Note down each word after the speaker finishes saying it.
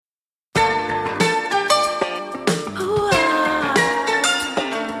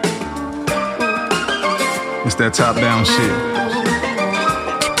that top-down shit.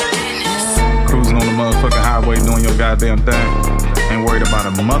 Cruising on the motherfucking highway doing your goddamn thing. Ain't worried about a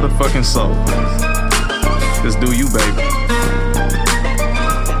motherfucking soul. Just do you, baby.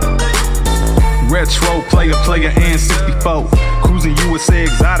 Retro player, and 64. Cruising USA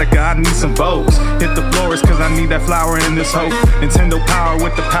Exotica, I need some votes. Hit the florist cause I need that flower in this hoe. Nintendo power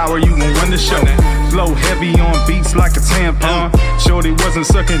with the power, you gon' run the show. Flow heavy on beats like a tampon. Shorty wasn't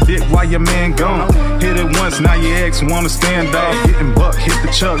sucking dick while your man gone. Hit it once, now your ex wanna stand off. Getting buck, hit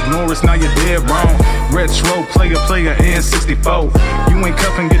the Chuck Norris, now you're dead wrong. Retro player, and 64. You ain't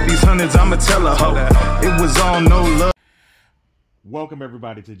cuffing, get these hundreds, I'ma tell a hoe. It was all no love. Welcome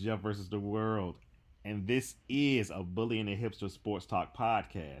everybody to Jeff versus the World, and this is a Bully and a Hipster Sports Talk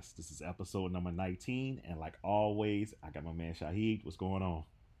podcast. This is episode number 19, and like always, I got my man Shahid. What's going on?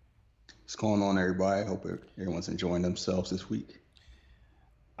 What's going on, everybody? I hope everyone's enjoying themselves this week.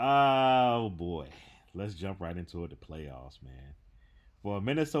 Oh boy, let's jump right into it. The playoffs, man. For a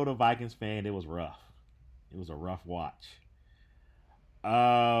Minnesota Vikings fan, it was rough. It was a rough watch.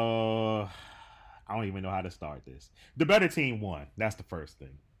 I don't even know how to start this. The better team won. That's the first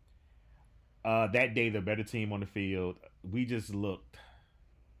thing. That day, the better team on the field, we just looked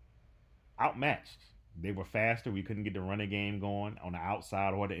outmatched. They were faster. We couldn't get the running game going on the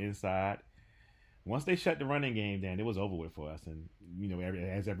outside or the inside. Once they shut the running game down, it was over with for us. And, you know,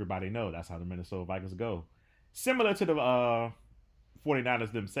 as everybody knows, that's how the Minnesota Vikings go. Similar to the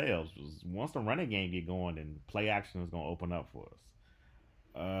 49ers themselves. Once the running game get going, then play action is going to open up for us.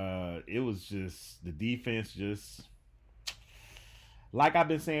 It was just the defense, just like I've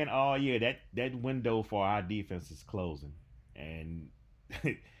been saying all year, that window for our defense is closing, and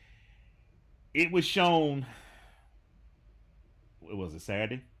it was shown. Was it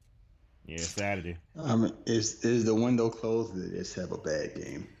Saturday? Yeah, Saturday. Is the window closed? Or just have a bad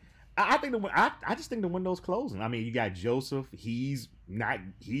game? I think I just think the window's closing. I mean, you got Joseph. He's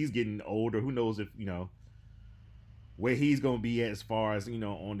getting older. Who knows if where he's going to be as far as,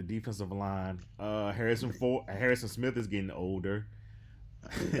 on the defensive line. Harrison Smith is getting older.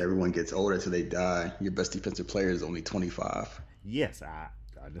 I mean, everyone gets older till they die. Your best defensive player is only 25. Yes, I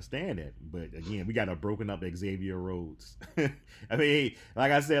understand that. But again, we got a broken up Xavier Rhodes. I mean,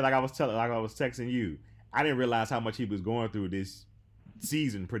 like I said, like I was texting you, I didn't realize how much he was going through this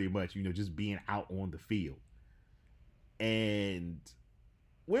season pretty much, just being out on the field. And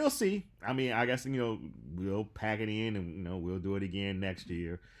we'll see. I mean, I guess, we'll pack it in and, we'll do it again next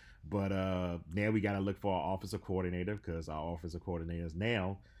year. But now we got to look for our offensive coordinator, because our offensive coordinator is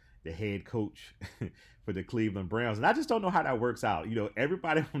now the head coach for the Cleveland Browns. And I just don't know how that works out.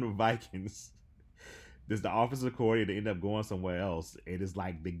 Everybody from the Vikings, there's the offensive coordinator end up going somewhere else. And it's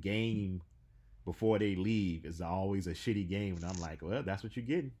like the game before they leave is always a shitty game. And I'm like, well, that's what you're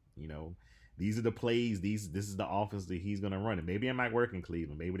getting, These are the plays. This is the offense that he's going to run. And maybe it might work in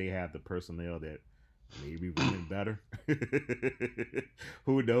Cleveland. Maybe they have the personnel that maybe running better.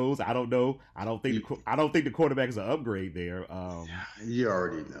 Who knows? I don't know. I don't think the quarterback is an upgrade there. You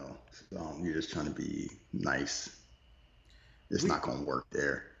already know. You're just trying to be nice. It's not going to work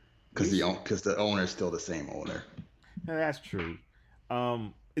there because the owner is still the same owner. That's true.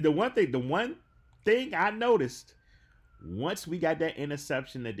 The one thing I noticed. Once we got that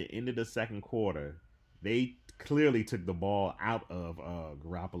interception at the end of the second quarter, they clearly took the ball out of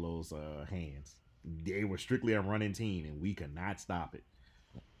Garoppolo's hands. They were strictly a running team, and we could not stop it.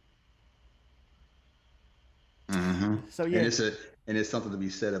 Mm-hmm. So yeah, and it's something to be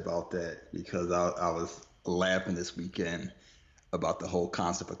said about that, because I was laughing this weekend about the whole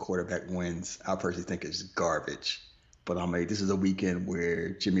concept of quarterback wins. I personally think it's garbage, but this is a weekend where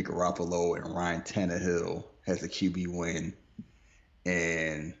Jimmy Garoppolo and Ryan Tannehill has a QB win,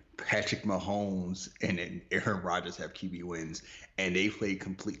 and Patrick Mahomes and Aaron Rodgers have QB wins, and they play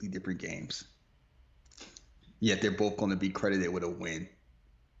completely different games. Yet they're both going to be credited with a win.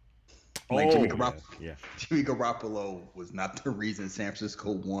 Jimmy Garoppolo was not the reason San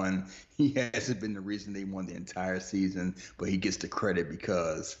Francisco won. He hasn't been the reason they won the entire season, but he gets the credit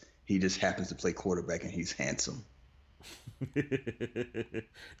because he just happens to play quarterback and he's handsome.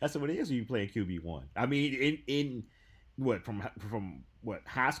 That's what it is when you play QB1. I mean, in what from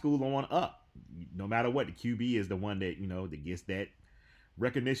high school on up, no matter what, the QB is the one that that gets that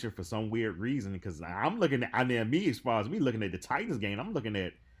recognition for some weird reason. Because I'm looking at, as far as me looking at the Titans game, I'm looking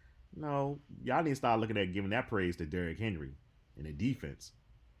at y'all need to start looking at giving that praise to Derrick Henry and the defense.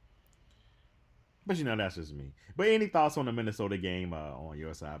 But that's just me. But any thoughts on the Minnesota game on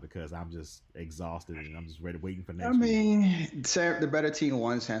your side? Because I'm just exhausted and I'm just waiting for next week. The better team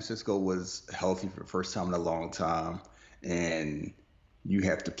won. San Francisco was healthy for the first time in a long time, and you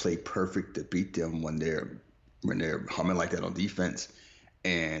have to play perfect to beat them when they're when they're humming like that on defense,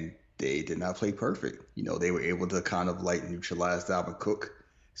 and they did not play perfect. They were able to kind of like neutralize Dalvin Cook,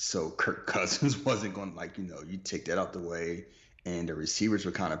 so Kirk Cousins wasn't going to you take that out the way, and the receivers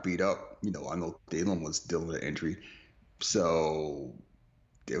were kind of beat up. I know Thielen was dealing with an injury, so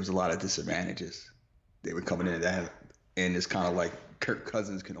there was a lot of disadvantages. They were coming in that, and it's kind of like Kirk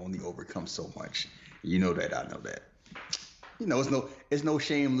Cousins can only overcome so much. You know that, I know that. It's no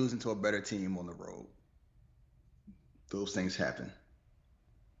shame losing to a better team on the road. Those things happen.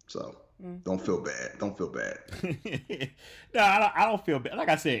 So don't feel bad. Don't feel bad. No, I don't feel bad. Like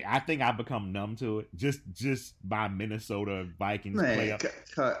I said, I think I've become numb to it. Just by Minnesota Vikings play up.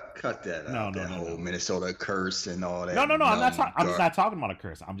 Cut that out. No, whole Minnesota curse and all that. No. I'm just not talking about a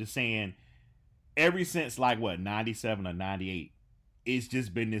curse. I'm just saying, ever since 97 or 98, it's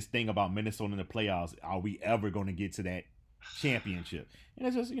just been this thing about Minnesota in the playoffs. Are we ever going to get to that championship? And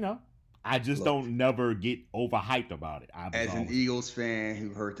it's just, I just don't never get overhyped about it. As an Eagles fan who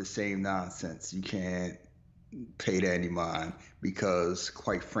heard the same nonsense, you can't pay that any mind, because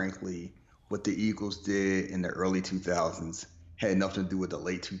quite frankly, what the Eagles did in the early 2000s had nothing to do with the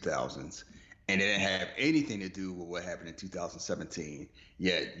late 2000s. And it didn't have anything to do with what happened in 2017.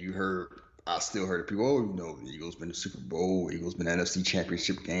 Yet I still heard people, the Eagles been to Super Bowl, Eagles been to NFC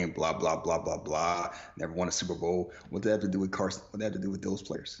Championship game, blah, blah, blah, blah, blah. Never won a Super Bowl. What did that have to do with Carson? What did that have to do with those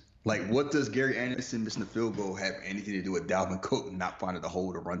players? Like, what does Gary Anderson missing the field goal have anything to do with Dalvin Cook not finding the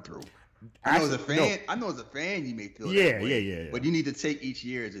hole to run through? I know as a fan, you may feel that way. Yeah. But you need to take each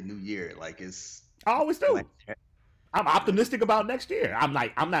year as a new year. Like, I always do. I'm optimistic about next year. I'm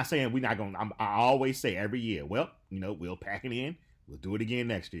not saying we're not going to. I always say every year, well, we'll pack it in. We'll do it again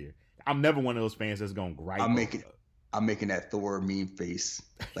next year. I'm never one of those fans that's going to gripe. I'm making that Thor meme face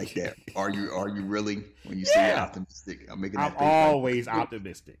like that. Are you really? When you say optimistic, I'm making that face. I'm always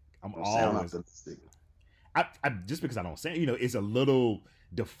optimistic. I'm always optimistic. I just because I don't say it's a little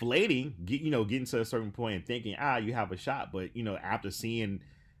deflating. Getting to a certain point and thinking, you have a shot, but after seeing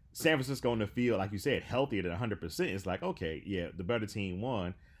San Francisco on the field, like you said, healthier than 100%, it's like, okay, yeah, the better team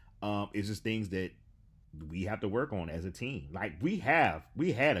won. It's just things that we have to work on as a team. Like we had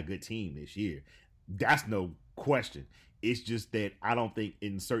a good team this year. That's no question. It's just that I don't think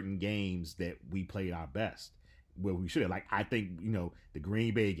in certain games that we played our best where we should have. Like I think the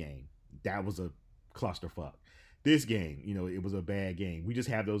Green Bay game, that was a clusterfuck. This game, it was a bad game. We just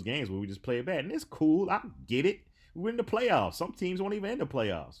have those games where we just play bad, and it's cool. I get it. We're in the playoffs. Some teams won't even end the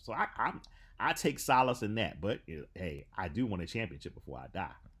playoffs, so I take solace in that. But hey, I do want a championship before I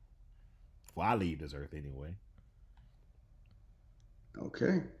die. Before I leave this earth, anyway.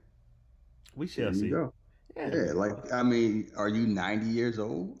 Okay. We shall see. Go. Yeah, are you 90 years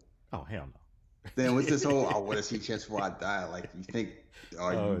old? Oh, hell no. Then what's this whole, I want to see a chance before I die? Like, you think,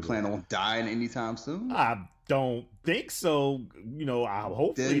 are you planning on dying anytime soon? I don't think so. I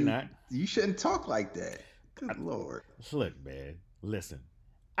hopefully not. You shouldn't talk like that. Good Lord. Look, man, listen.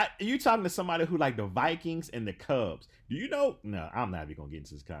 You talking to somebody who like the Vikings and the Cubs? Do you know? No, I'm not even gonna get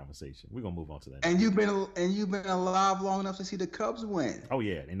into this conversation. We're gonna move on to that. And you've been alive long enough to see the Cubs win. Oh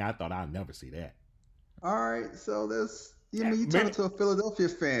yeah, and I thought I'd never see that. All right, so there's you talking to a Philadelphia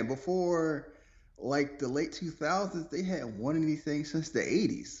fan before, like the late 2000s. They hadn't won anything since the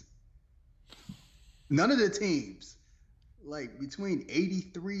 80s. None of the teams, like between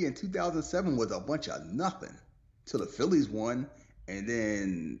 83 and 2007, was a bunch of nothing. Till the Phillies won. And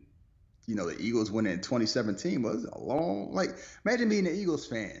then, the Eagles went in 2017 was a long, imagine being an Eagles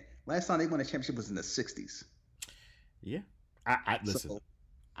fan. Last time they won a championship was in the 60s. Yeah. I listen,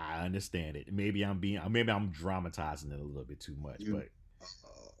 I understand it. Maybe I'm dramatizing it a little bit too much, but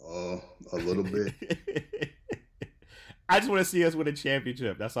a little bit. I just want to see us win a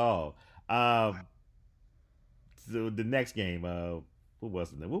championship. That's all. So the next game, what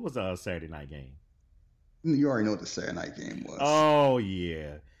was the Saturday night game? You already know what the Saturday night game was. Oh,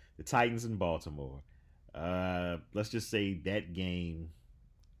 yeah. The Titans in Baltimore. Let's just say that game.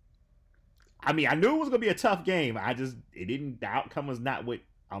 I mean, I knew it was going to be a tough game. The outcome was not what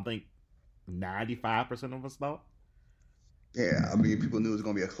I don't think 95% of us thought. Yeah, I mean, people knew it was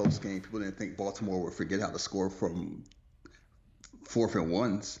going to be a close game. People didn't think Baltimore would forget how to score from 4th and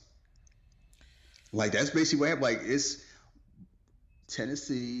 1s. Like, that's basically what happened. Like, it's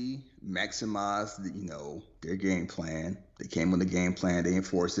Tennessee maximized, their game plan. They came on the game plan. They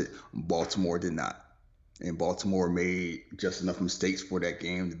enforced it. Baltimore did not. And Baltimore made just enough mistakes for that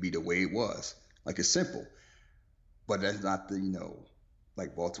game to be the way it was. Like, it's simple. But that's not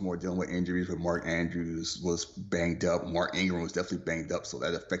like Baltimore dealing with injuries where Mark Andrews was banged up. Mark Ingram was definitely banged up, so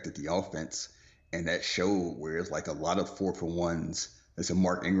that affected the offense. And that showed where it's like a lot of 4th and 1s It's a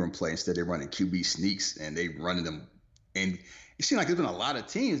Mark Ingram play. Instead, they're running QB sneaks, and they running them. And it seems like there's been a lot of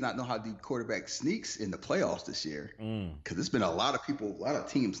teams not know how to do quarterback sneaks in the playoffs this year. Because there's been a lot of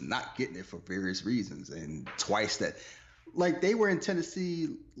teams not getting it for various reasons. And twice that, like they were in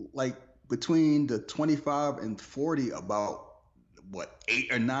Tennessee, like between the 25 and 40 about,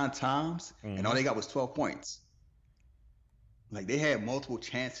 8 or 9 times? And all they got was 12 points. Like they had multiple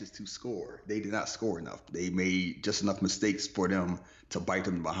chances to score. They did not score enough. They made just enough mistakes for them to bite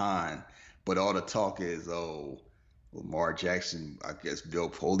them behind. But all the talk is, Lamar Jackson, I guess Bill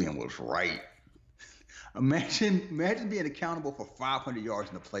Polian was right. Imagine being accountable for 500 yards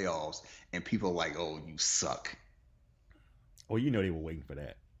in the playoffs and people are like, oh, you suck. Well, they were waiting for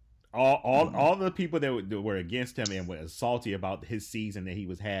that. All the people that were against him and were salty about his season that he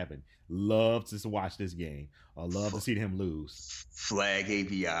was having loved to watch this game or love to see him lose. Flag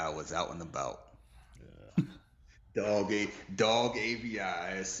AVI was out and about. Dog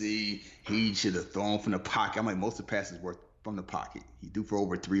AVI. See, he should have thrown from the pocket. I'm like, most of the passes were from the pocket. He threw for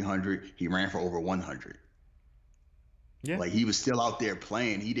over 300. He ran for over 100. Yeah. Like he was still out there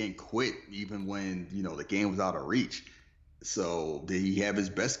playing. He didn't quit even when, the game was out of reach. So did he have his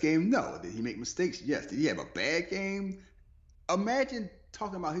best game? No. Did he make mistakes? Yes. Did he have a bad game? Imagine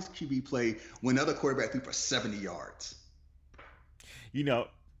talking about his QB play when the other quarterback threw for 70 yards.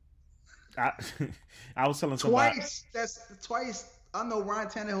 I was telling somebody twice. I know Ryan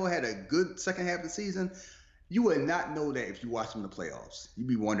Tannehill had a good second half of the season. You would not know that if you watched him in the playoffs. You'd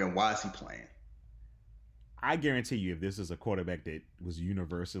be wondering, why is he playing? I guarantee you, if this is a quarterback that was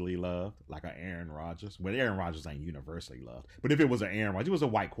universally loved, like an Aaron Rodgers, well, Aaron Rodgers ain't universally loved, but if it was an Aaron Rodgers, it was a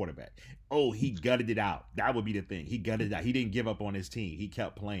white quarterback. Oh, he gutted it out. That would be the thing. He gutted it out. He didn't give up on his team. He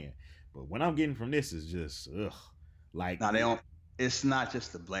kept playing. But what I'm getting from this is just, like. Now, they don't. It's not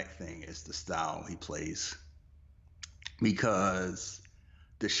just the black thing. It's the style he plays. Because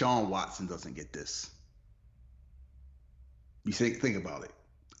Deshaun Watson doesn't get this. You think about it.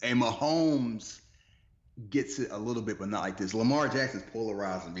 And Mahomes gets it a little bit, but not like this. Lamar Jackson's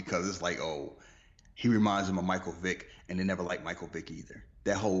polarizing because it's like, he reminds him of Michael Vick, and they never liked Michael Vick either.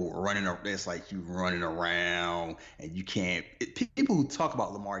 That whole running, it's like you running around, and you can't. People who talk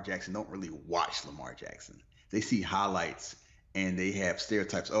about Lamar Jackson don't really watch Lamar Jackson. They see highlights, and they have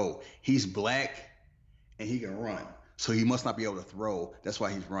stereotypes. Oh, he's black, and he can run, so he must not be able to throw. That's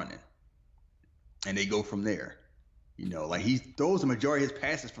why he's running. And they go from there. Like he throws the majority of his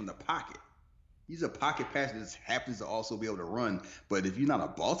passes from the pocket. He's a pocket passer that happens to also be able to run. But if you're not a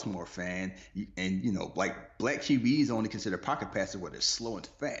Baltimore fan, like black QBs only consider pocket passers where they're slow and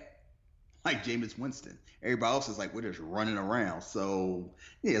fat, like Jameis Winston. Everybody else is like, we're just running around. So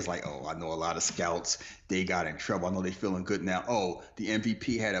yeah, it's like, I know a lot of scouts, they got in trouble. I know they feeling good now. The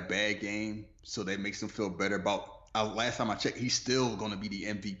MVP had a bad game, so that makes them feel better about. Last time I checked, he's still going to be the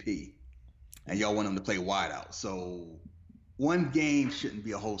MVP, and y'all want him to play wide out. So one game shouldn't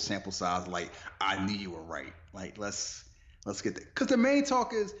be a whole sample size. Like, I knew you were right. Like, let's get that. Because the main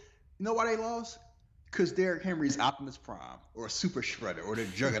talk is, why they lost? Because Derrick Henry's Optimus Prime or a Super Shredder or the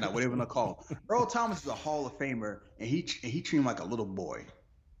Juggernaut, whatever they call him. Earl Thomas is a Hall of Famer, and he treated him like a little boy.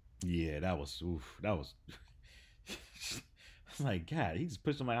 Yeah, that was. Like, God, he just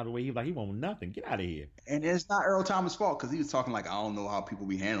pushed him out of the way. He was like, he won't nothing. Get out of here. And it's not Earl Thomas' fault because he was talking like, I don't know how people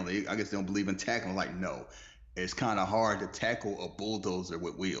be handling it. I guess they don't believe in tackling. Like, no. It's kind of hard to tackle a bulldozer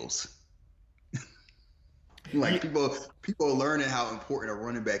with wheels. Like people are learning how important a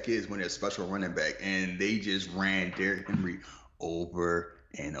running back is when they're a special running back, and they just ran Derrick Henry over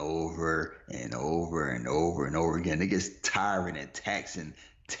and over and over and over and over again. It gets tiring and taxing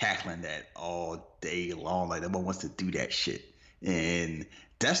tackling that all day long. Like nobody wants to do that shit, and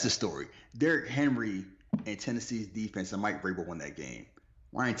that's the story. Derrick Henry and Tennessee's defense and Mike Vrabel won that game.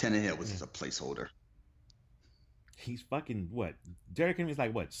 Ryan Tannehill was just a placeholder. He's fucking what? Derrick Henry's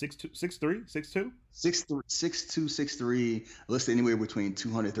like what? 6'2", 6'3", 6'2"? 6'2", 6'3", listed anywhere between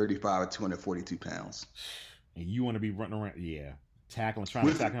 235 and 242 pounds. And you want to be running around, trying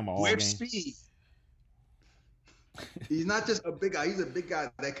to tackle him all game. With speed. He's not just a big guy. He's a big guy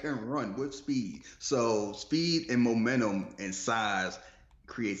that can run with speed. So speed and momentum and size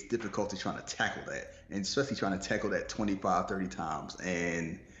creates difficulty trying to tackle that, and especially trying to tackle that 25, 30 times.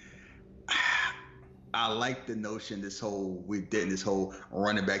 And I like the notion this whole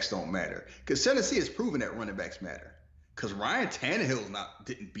running backs don't matter, because Tennessee has proven that running backs matter. Because Ryan Tannehill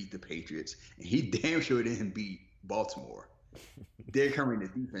didn't beat the Patriots, and he damn sure didn't beat Baltimore. Derrick Henry and the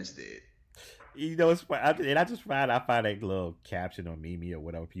defense did. It's funny. And I find that little caption on Mimi or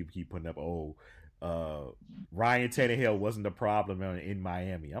whatever people keep putting up. Ryan Tannehill wasn't the problem in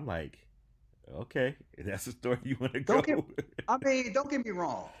Miami. I'm like, Okay, that's the story you want to Don't go. don't get me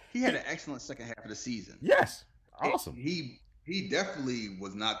wrong. He had an excellent second half of the season. Yes, awesome. He definitely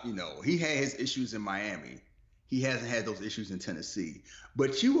was not. He had his issues in Miami. He hasn't had those issues in Tennessee.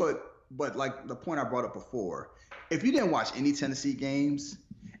 But like the point I brought up before, if you didn't watch any Tennessee games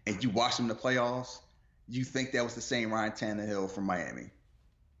and you watched them in the playoffs, you think that was the same Ryan Tannehill from Miami.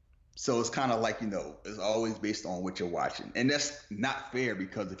 So it's kind of like, it's always based on what you're watching. And that's not fair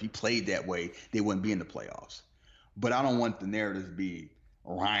because if he played that way, they wouldn't be in the playoffs. But I don't want the narrative to be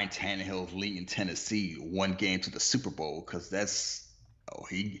Ryan Tannehill's leading Tennessee one game to the Super Bowl because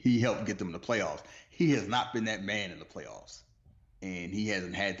he helped get them in the playoffs. He has not been that man in the playoffs. And he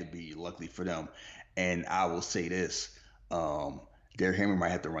hasn't had to be, luckily for them. And I will say this, Derrick Henry might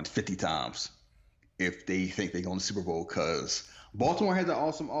have to run 50 times if they think they go in the Super Bowl because Baltimore has an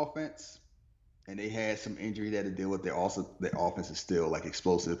awesome offense, and they had some injury there to deal with. Their offense is still like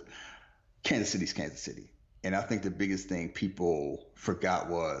explosive. Kansas City's Kansas City, and I think the biggest thing people forgot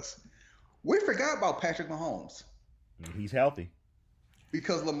was we forgot about Patrick Mahomes. He's healthy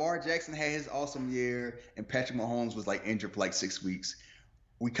because Lamar Jackson had his awesome year, and Patrick Mahomes was like injured for like 6 weeks.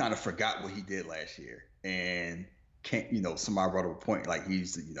 We kind of forgot what he did last year, and somebody brought up a point like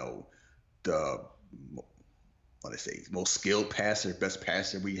he's the what I say, most skilled passer, best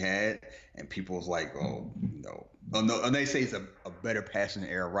passer we had, and people was like, and they say he's a better passer than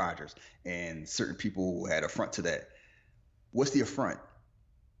Aaron Rodgers, and certain people had affront to that. What's the affront?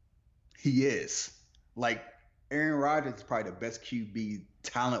 He is. Like, Aaron Rodgers is probably the best QB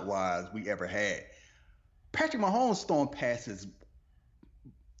talent-wise we ever had. Patrick Mahomes throwing passes,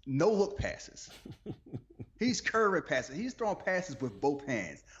 no-look passes. He's curving passes. He's throwing passes with both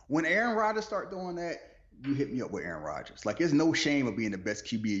hands. When Aaron Rodgers start doing that, you hit me up with Aaron Rodgers. Like, there's no shame of being the best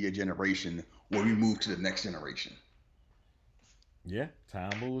QB of your generation when we move to the next generation. Yeah,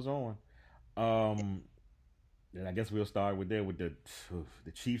 time moves on. And I guess we'll start with the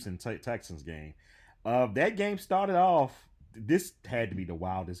Chiefs and Texans game. That game started off. This had to be the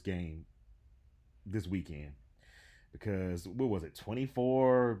wildest game this weekend because what was it?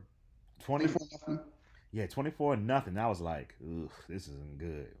 24-20? Yeah, 24-0. I was like, ugh, this isn't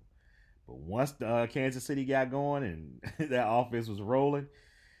good. But once the Kansas City got going and that offense was rolling,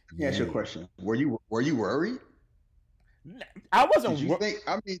 let me ask you a question: Were you worried? I wasn't.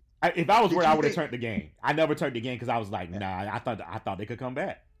 If I was worried, I would have turned the game. I never turned the game because I was like, nah. I thought they could come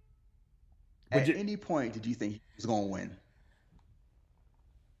back. At any point, did you think he was going to win?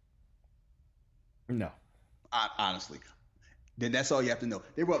 No. Honestly. Then that's all you have to know.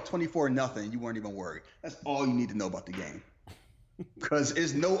 They were up 24-0. You weren't even worried. That's all you need to know about the game. Because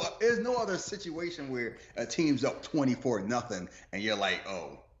there's no other situation where a team's up 24-0 and you're like,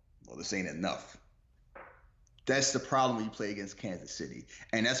 oh, well, this ain't enough. That's the problem when you play against Kansas City.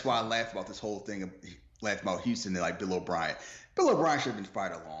 And that's why I laugh about this whole thing, laugh about Houston and like Bill O'Brien. Bill O'Brien should have been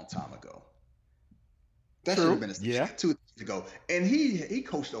fired a long time ago. That should have been 2 years ago. And he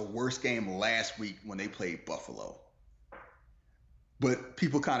coached a worse game last week when they played Buffalo. But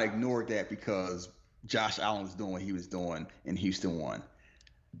people kind of ignored that because Josh Allen was doing what he was doing and Houston won.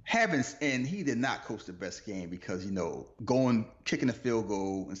 And he did not coach the best game because, kicking a field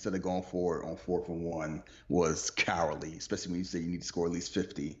goal instead of going for it on 4th and 1 was cowardly, especially when you say you need to score at least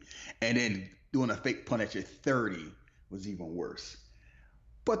 50. And then doing a fake punt at your 30 was even worse.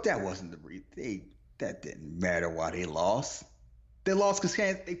 But that wasn't that didn't matter why they lost. They lost because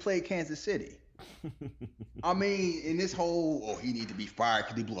they played Kansas City. I mean, in this whole, he need to be fired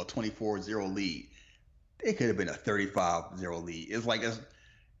because he blew a 24-0 lead. It could have been a 35-0 lead.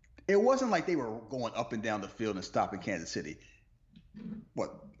 It wasn't like they were going up and down the field and stopping Kansas City.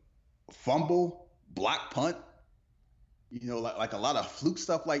 What? Fumble, block punt, like a lot of fluke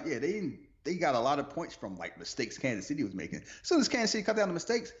stuff. Like, yeah, they got a lot of points from like mistakes Kansas City was making. As soon as Kansas City cut down the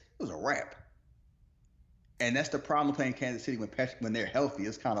mistakes, it was a wrap. And that's the problem playing Kansas City when they're healthy.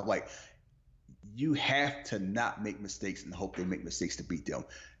 It's kind of like you have to not make mistakes and hope they make mistakes to beat them.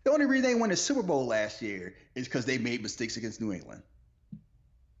 The only reason they won the Super Bowl last year is because they made mistakes against New England.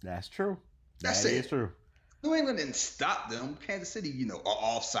 That's true. That is true. New England didn't stop them. Kansas City, are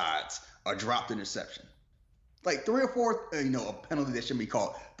offsides, a dropped interception. Like 3 or 4, a penalty that shouldn't be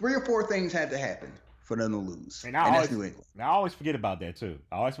called. 3 or 4 things had to happen for them to lose. And that's New England. I always forget about that too.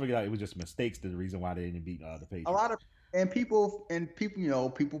 I always forget it was just mistakes the reason why they didn't beat the Patriots. People been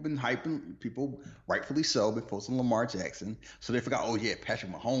hyping, people rightfully so, been posting Lamar Jackson. So they forgot,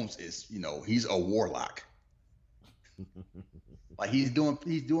 Patrick Mahomes is, he's a warlock. Like he's doing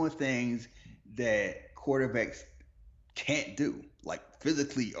things that quarterbacks can't do, like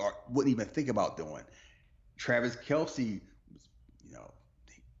physically or wouldn't even think about doing. Travis Kelce,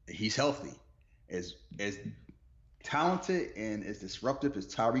 he's healthy. as talented and as disruptive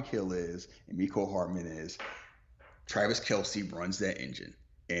as Tyreek Hill is and Mecole Hardman is, Travis Kelce runs that engine.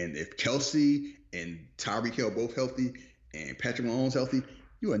 And if Kelce and Tyreek Hill both healthy and Patrick Mahomes healthy,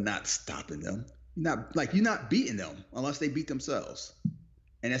 you are not stopping them. You're not beating them unless they beat themselves.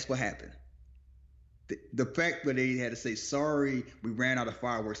 And that's what happened. The fact that they had to say, sorry, we ran out of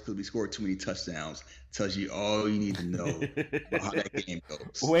fireworks because we scored too many touchdowns tells you all you need to know about how that game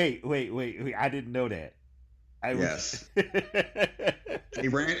goes. Wait. I didn't know that. Yes.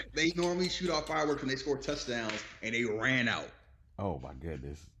 They normally shoot off fireworks when they score touchdowns, and they ran out. Oh, my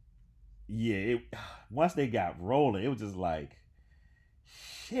goodness. Yeah, once they got rolling, it was just like,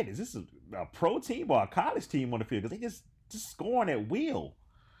 shit, is this a pro team or a college team on the field? Because they just scoring at will.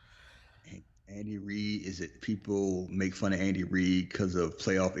 Andy Reid, people make fun of Andy Reid because of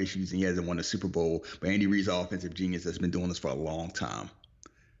playoff issues and he hasn't won a Super Bowl, but Andy Reid's an offensive genius that's been doing this for a long time.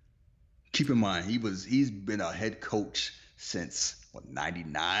 Keep in mind, he's been a head coach since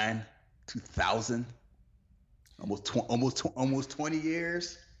 99, 2000, almost 20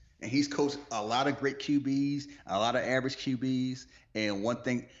 years, and he's coached a lot of great QBs, a lot of average QBs, and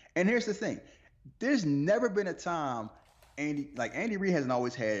here's the thing, there's never been a time Andy Reid hasn't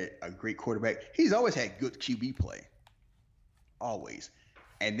always had a great quarterback. He's always had good QB play. Always.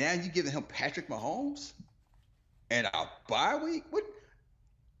 And now you're giving him Patrick Mahomes and a bye week? What?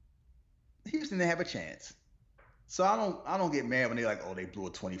 Houston didn't have a chance. So I don't get mad when they're like, oh, they blew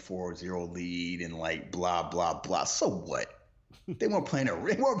a 24-0 lead and like blah, blah, blah. So what? They weren't playing a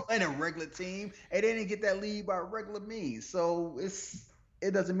regular team, and they didn't get that lead by regular means. So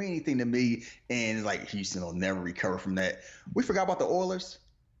it doesn't mean anything to me, and like Houston will never recover from that. We forgot about the Oilers.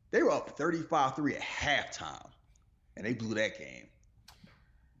 They were up 35-3 at halftime, and they blew that game.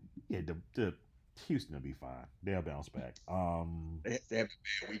 Yeah, the Houston will be fine. They'll bounce back. They have a bad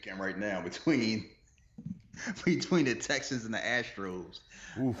weekend right now between the Texans and the Astros.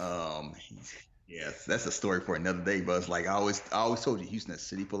 Yes, that's a story for another day. But it's like I always told you, Houston is a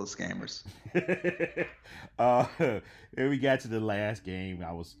city full of scammers. And we got to the last game.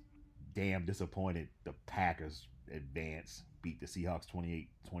 I was damn disappointed. The Packers beat the Seahawks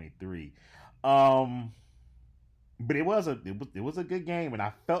 28-23. But it was a good game, and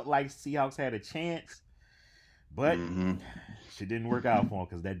I felt like Seahawks had a chance, but shit didn't work out for them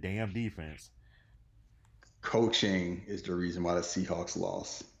because that damn defense. Coaching is the reason why the Seahawks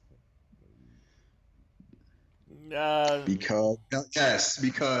lost.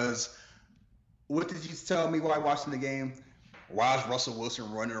 Because what did you tell me while watching the game? Why is Russell Wilson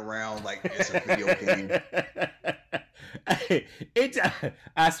running around like it's a video game?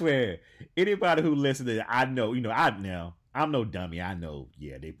 I swear, anybody who listens, I know, I'm no dummy. I know,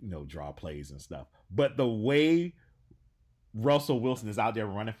 they draw plays and stuff. But the way Russell Wilson is out there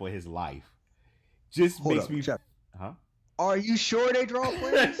running for his life just makes me. Jeff. Huh? Are you sure they draw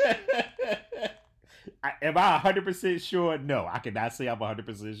plays? Am I 100% sure? No, I cannot say I'm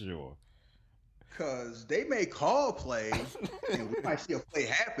 100% sure. Because they may call plays, and we might see a play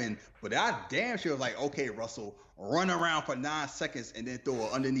happen, but I damn sure was like, okay, Russell, run around for 9 seconds and then throw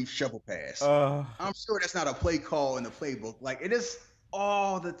an underneath shovel pass. I'm sure that's not a play call in the playbook. Like, it is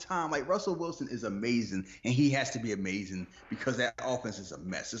all the time. Like, Russell Wilson is amazing, and he has to be amazing because that offense is a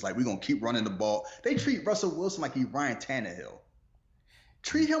mess. It's like, we're going to keep running the ball. They treat Russell Wilson like he's Ryan Tannehill.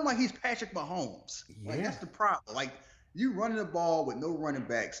 Treat him like he's Patrick Mahomes. Yeah. Like, that's the problem. Like, you running the ball with no running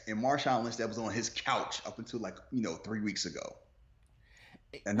backs, and Marshawn Lynch that was on his couch up until 3 weeks ago,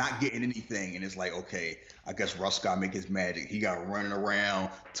 and not getting anything. And it's like, okay, I guess Russ got to make his magic. He got running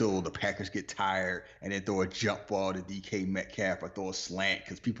around till the Packers get tired, and then throw a jump ball to DK Metcalf or throw a slant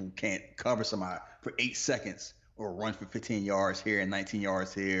because people can't cover somebody for 8 seconds, or run for 15 yards here and 19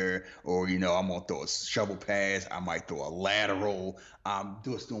 yards here, or I'm gonna throw a shovel pass. I might throw a lateral. I'm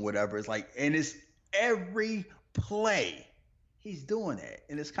just doing whatever. It's like, and it's every play he's doing that,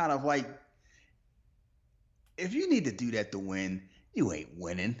 and it's kind of like, if you need to do that to win, you ain't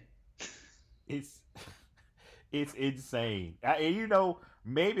winning. It's insane. And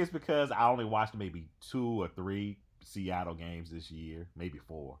maybe it's because I only watched maybe 2 or 3 Seattle games this year, maybe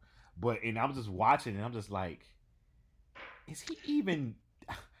 4. And I'm just watching, and I'm just like, is he even?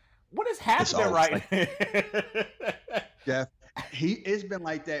 What is happening right now? Jeff, it's been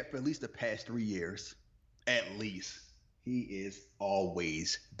like that for at least the past 3 years. At least he is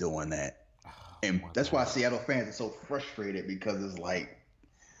always doing that. And that's why Seattle fans are so frustrated, because it's like,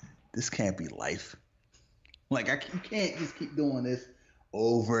 this can't be life. Like, you can't just keep doing this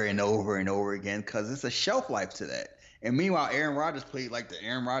over and over and over again, because it's a shelf life to that. And meanwhile, Aaron Rodgers played like the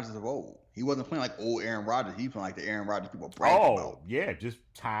Aaron Rodgers of old. He wasn't playing like old Aaron Rodgers. He playing like the Aaron Rodgers people brag about. Oh, yeah, just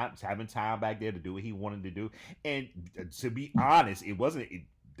having time back there to do what he wanted to do. And to be honest, it wasn't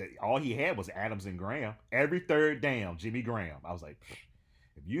all he had was Adams and Graham. Every third down, Jimmy Graham. I was like,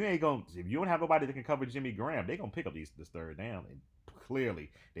 if you don't have nobody that can cover Jimmy Graham, they're gonna pick up this third down. And clearly,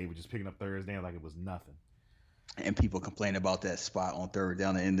 they were just picking up third down like it was nothing. And people complain about that spot on third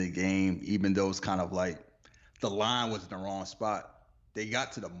down at the end of the game, even though it's kind of like the line was in the wrong spot. They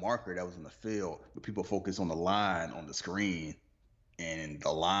got to the marker that was in the field, but people focused on the line on the screen, and the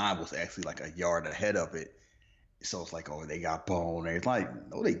line was actually like a yard ahead of it. So it's like, oh, they got boned. It's like,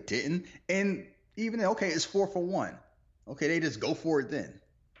 no, they didn't. And even, okay, it's 4 for 1. Okay, they just go for it then.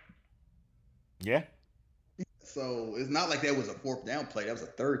 Yeah. So it's not like that was a fourth down play. That was a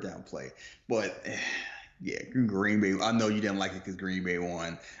third down play. But, yeah, Green Bay, I know you didn't like it because Green Bay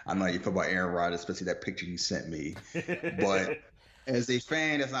won. I know you feel about Aaron Rodgers, especially that picture you sent me. But as a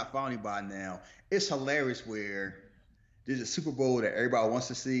fan that's not following by now, it's hilarious where there's a Super Bowl that everybody wants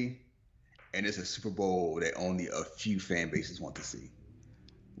to see, and it's a Super Bowl that only a few fan bases want to see.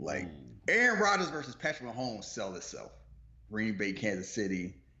 Like, Aaron Rodgers versus Patrick Mahomes sell itself. Green Bay, Kansas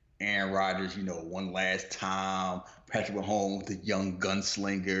City, Aaron Rodgers, one last time. Patrick Mahomes, the young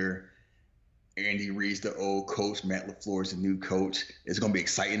gunslinger. Andy Reid's the old coach. Matt LaFleur is the new coach. It's going to be an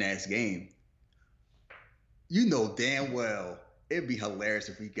exciting-ass game. You know damn well it'd be hilarious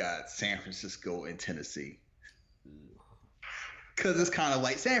if we got San Francisco and Tennessee. Because it's kind of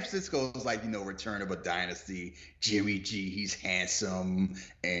like San Francisco is like, return of a dynasty. Jimmy G, he's handsome.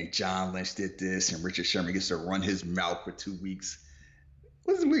 And John Lynch did this. And Richard Sherman gets to run his mouth for 2 weeks.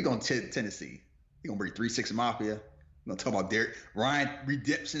 What's the week on Tennessee? They're going to bring 3-6 Mafia. We're going to talk about Ryan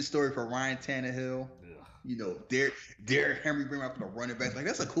redemption story for Ryan Tannehill. Derrick Henry bring up the running back. Like,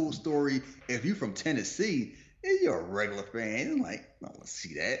 that's a cool story. If you're from Tennessee, and you're a regular fan, like, I don't want to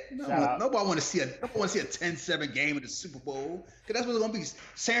see that. Nobody want to see a 10-7 game in the Super Bowl. Because that's what it's going to be.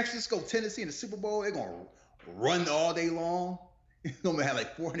 San Francisco, Tennessee in the Super Bowl, they're going to run all day long. It's going to have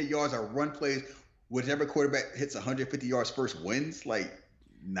like 400 yards of run plays. Whichever quarterback hits 150 yards first wins. Like,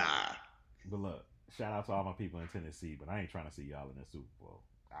 nah. But look, shout out to all my people in Tennessee, but I ain't trying to see y'all in the Super Bowl.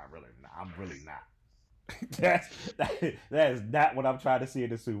 I'm really not. That is not what I'm trying to see in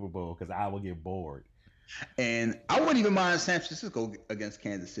the Super Bowl, because I will get bored. And I wouldn't even mind San Francisco against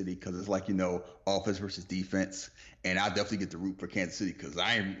Kansas City, because it's like, offense versus defense. And I definitely get to root for Kansas City, because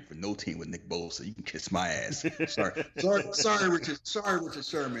I ain't rooting for no team with Nick Bosa. You can kiss my ass. Sorry, Richard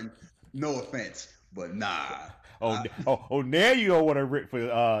Sherman. No offense, but nah. Now you don't want to root for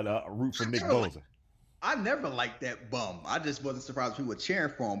Nick Bosa. I never liked that bum. I just wasn't surprised people were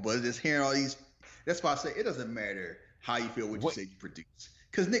cheering for him, but just hearing all these, that's why I say it doesn't matter how you feel, what you say you produce.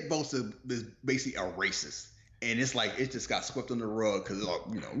 Because Nick Bosa is basically a racist. And it's like, it just got swept under the rug because,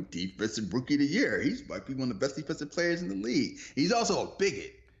 defensive rookie of the year. He's might be one of the best defensive players in the league. He's also a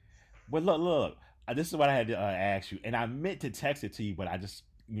bigot. But look, this is what I had to ask you. And I meant to text it to you, but I just,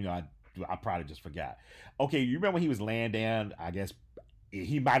 I probably just forgot. Okay, you remember when he was laying down, I guess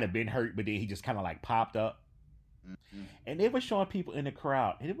he might have been hurt, but then he just kind of like popped up. Mm-hmm. And they were showing people in the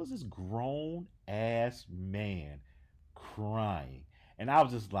crowd, and it was this grown-ass man crying. And I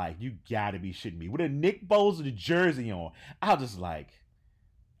was just like, you gotta be shitting me. With a Nick Bosa jersey on. I was just like,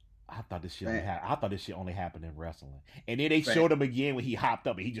 I thought this shit only happened in wrestling. And then they showed him again when he hopped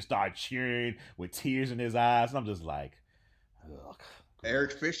up and he just started cheering with tears in his eyes. And I'm just like, ugh.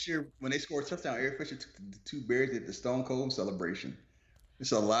 Eric Fisher, when they scored a touchdown, Eric Fisher took the 2 Bears at the Stone Cold celebration.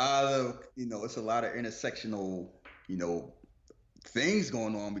 It's a lot of intersectional, things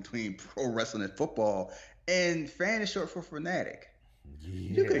going on between pro wrestling and football. And fan is short for fanatic.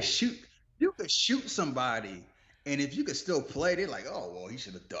 Yeah. You could shoot somebody, and if you could still play, they're like, oh, well, he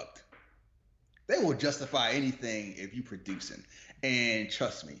should have ducked. They will justify anything if you producing. And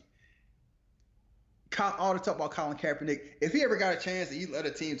trust me, all the talk about Colin Kaepernick, if he ever got a chance and he led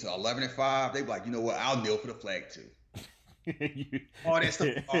a team to 11-5, they'd be like, you know what, I'll kneel for the flag too. all that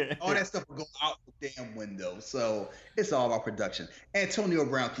stuff will go out the damn window. So it's all about production. Antonio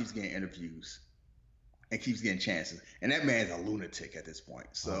Brown keeps getting interviews and keeps getting chances. And that man's a lunatic at this point.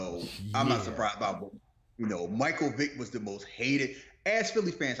 So I'm not surprised about, Michael Vick was the most hated. Ask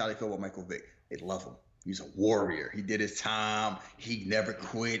Philly fans how they feel about Michael Vick. They love him. He's a warrior. He did his time. He never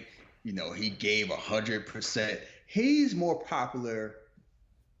quit. He gave 100%. He's more popular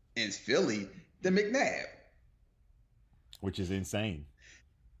in Philly than McNabb. Which is insane.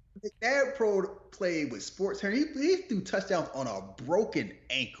 McNabb played with sports. He threw touchdowns on a broken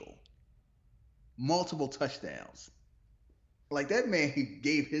ankle. Multiple touchdowns. Like that man, he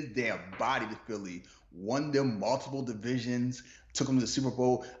gave his damn body to Philly, won them multiple divisions, took them to the Super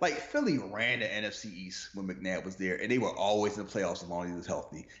Bowl. Like Philly ran the NFC East when McNabb was there, and they were always in the playoffs as long as he was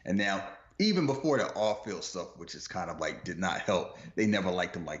healthy. And now, even before the off-field stuff, which is kind of like did not help, they never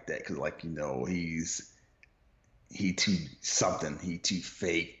liked him like that because, like, he too something. He too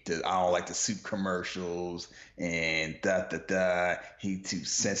fake. I don't like the soup commercials and da. He too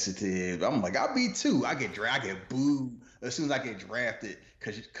sensitive. I'm like, I be too. I get booed as soon as I get drafted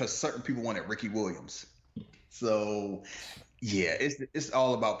because certain people wanted Ricky Williams. So yeah, it's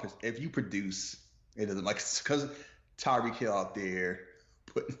all about if you produce. It doesn't like because Tyreek Hill out there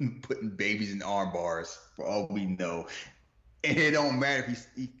putting babies in arm bars for all we know, and it don't matter if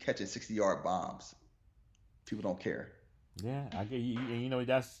he's catching 60-yard bombs. People don't care. Yeah, I get you. And you know,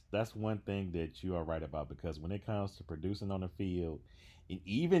 that's one thing that you are right about, because when it comes to producing on the field, and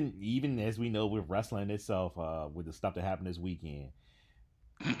even as we know with wrestling itself, with the stuff that happened this weekend,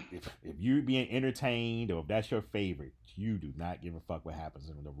 if you're being entertained or if that's your favorite, you do not give a fuck what happens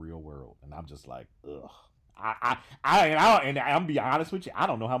in the real world. And I'm just like, ugh. And I'm be honest with you, I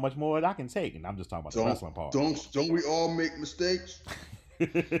don't know how much more I can take, and I'm just talking about the wrestling part. Don't we all make mistakes?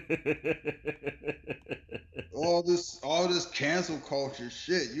 all this cancel culture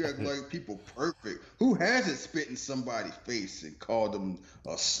shit. You act like people perfect. Who hasn't spit in somebody's face and called them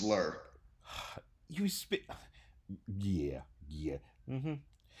a slur? You spit. Yeah. Mm-hmm.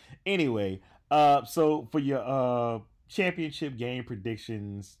 Anyway, so for your championship game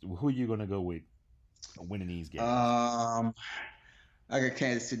predictions, who are you gonna go with winning these games? I got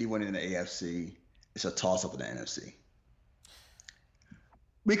Kansas City winning the AFC. It's a toss up in the NFC.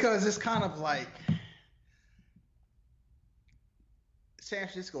 Because it's kind of like San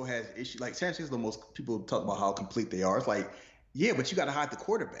Francisco has issues. Like San Francisco, most people talk about how complete they are. It's like, yeah, but you got to hide the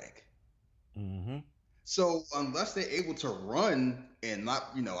quarterback. Mm-hmm. So unless they're able to run and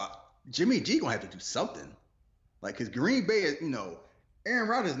not, Jimmy G gonna have to do something. Like, because Green Bay is, Aaron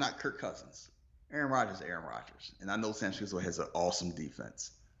Rodgers is not Kirk Cousins. Aaron Rodgers is Aaron Rodgers. And I know San Francisco has an awesome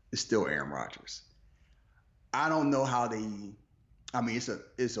defense. It's still Aaron Rodgers. I don't know how they. I mean,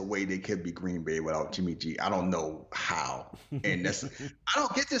 it's a way they could be Green Bay without Jimmy G. I don't know how, and I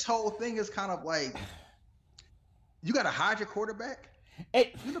don't get this whole thing. Is kind of like you got to hide your quarterback. You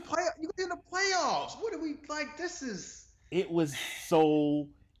in the playoffs. What are we like? This is. It was so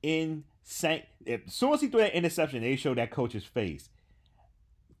insane. As soon as he threw that interception, they showed that coach's face.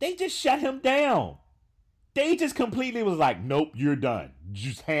 They just shut him down. They just completely was like, nope, you're done.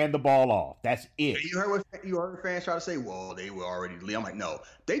 Just hand the ball off. That's it. You heard fans try to say, well, they were already lead. I'm like, no.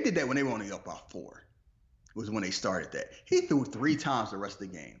 They did that when they were only up by 4. It was when they started that. He threw 3 times the rest of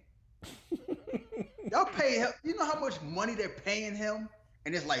the game. Y'all pay him. You know how much money they're paying him?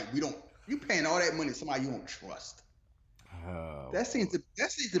 And it's like, you paying all that money to somebody you don't trust. Oh. That seems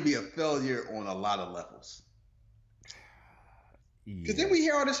to be a failure on a lot of levels. Because then we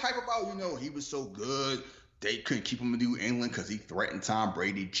hear all this hype about, he was so good. They couldn't keep him in New England because he threatened Tom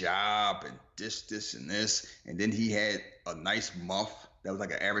Brady's job and this, and this. And then he had a nice month that was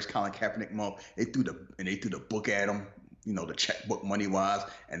like an average Colin Kaepernick month. They threw the book at him, the checkbook money-wise.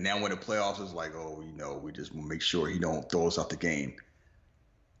 And now when the playoffs is like, we just want to make sure he don't throw us out the game.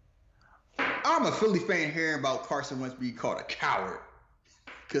 I'm a Philly fan hearing about Carson Wentz being called a coward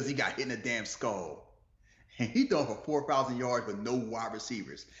because he got hit in the damn skull. And he threw for 4,000 yards with no wide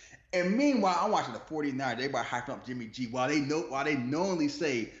receivers. And meanwhile, I'm watching the 49ers. Everybody hyping up Jimmy G while they knowingly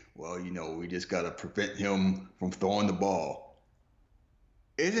say, well, we just got to prevent him from throwing the ball.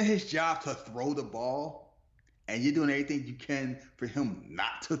 Isn't his job to throw the ball? And you're doing everything you can for him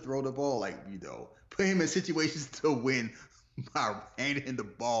not to throw the ball? Like, put him in situations to win by handing the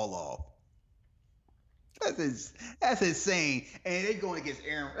ball off. That's insane. And they're going against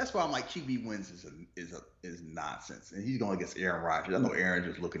Aaron. That's why I'm like, QB wins is nonsense. And he's going against Aaron Rodgers. I know Aaron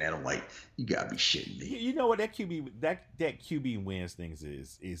just looking at him like, you gotta be shitting me. You know what, that QB wins things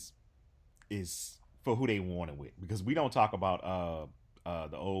is for who they want it with, because we don't talk about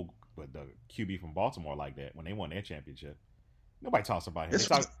the QB from Baltimore like that when they won their championship. Nobody talks about him.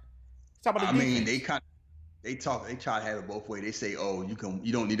 Talk about the defense. They try to have it both ways. They say, you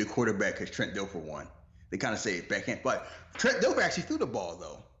don't need a quarterback because Trent Dilfer won. They kind of say it backhand, but Trent Dilfer actually threw the ball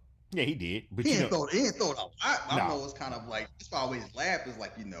though. Yeah, he did, but he didn't throw it a lot. I know it's kind of like, that's why I always laugh. Is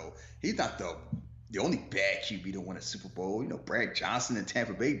like, he's not the only bad QB to win a Super Bowl. Brad Johnson in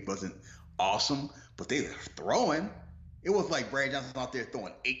Tampa Bay wasn't awesome, but they were throwing. It was like Brad Johnson out there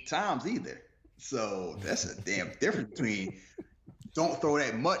throwing 8 times either. So that's a damn difference between don't throw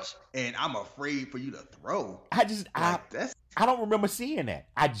that much and I'm afraid for you to throw. I don't remember seeing that.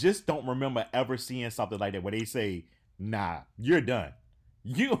 I just don't remember ever seeing something like that where they say, nah, you're done.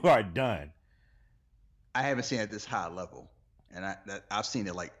 You are done. I haven't seen it at this high level, and I've seen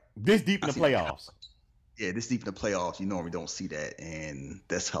it like this deep in the playoffs. Yeah, this deep in the playoffs, you normally don't see that, and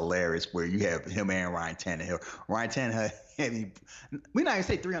that's hilarious. Where you have him and Ryan Tannehill. Ryan Tannehill, we not even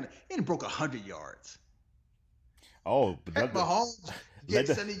say 300. He broke 100 yards. Oh, Pat Mahomes get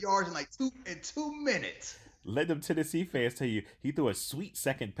 70 yards in like 2 minutes. Let them Tennessee fans tell you he threw a sweet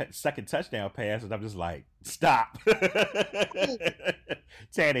second touchdown pass, and I'm just like, stop.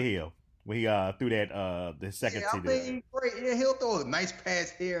 Tannehill when he threw that the second. Yeah, I mean, great. Yeah, he'll throw a nice pass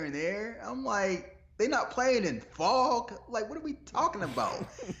here and there. I'm like, they not playing in fog. Like, what are we talking about?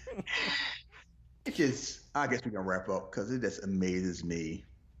 It just, I guess we can wrap up because it just amazes me,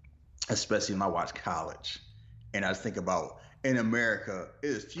 especially when I watch college, and I just think about in America,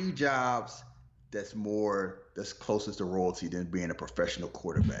 there's few jobs that's closest to royalty than being a professional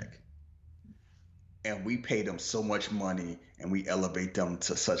quarterback. And we pay them so much money and we elevate them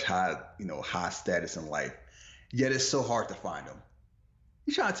to such high status in life. Yet it's so hard to find them.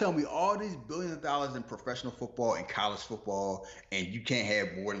 You trying to tell me all these billions of dollars in professional football and college football, and you can't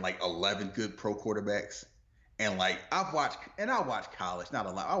have more than like 11 good pro quarterbacks? And like I watch college, not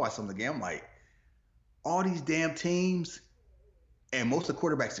a lot. I watch some of the game. I'm like, all these damn teams, and most of the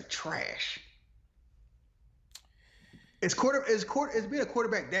quarterbacks are trash. Is being a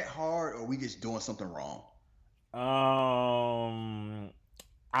quarterback that hard, or are we just doing something wrong?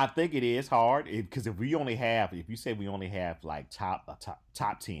 I think it is hard because if you say we only have like top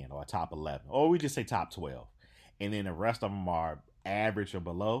 10 or top 11, or we just say top 12, and then the rest of them are average or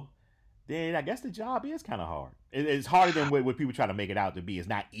below, then I guess the job is kind of hard. It's harder than what people try to make it out to be. It's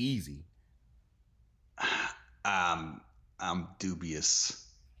not easy. I'm dubious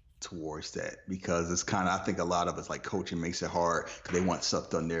towards that because it's kind of, I think a lot of it's like coaching makes it hard because they want stuff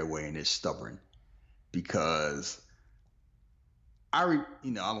done their way and they're stubborn. Because I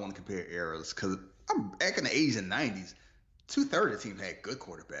don't want to compare eras because I'm back in the 80s and 90s, 2/3 of the team had good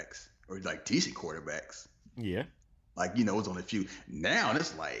quarterbacks or like decent quarterbacks. Yeah. Like, it was only a few. Now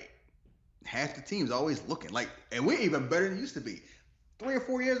it's like half the team's always looking like, and we're even better than it used to be. 3 or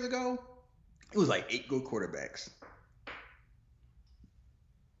 4 years ago, it was like 8 good quarterbacks.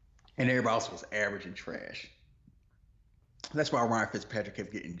 And everybody else was average and trash. That's why Ryan Fitzpatrick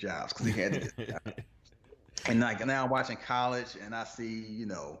kept getting jobs because he had to get jobs. And like now I'm watching college and I see,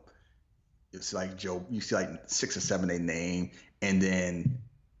 it's like you see like 6 or 7 they name, and then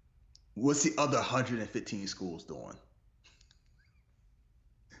what's the other 115 schools doing?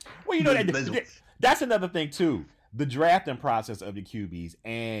 Well, that's another thing too. The drafting process of the QBs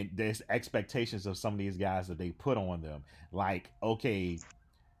and there's expectations of some of these guys that they put on them. Like, okay,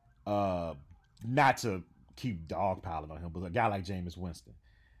 not to keep dogpiling on him, but a guy like Jameis Winston.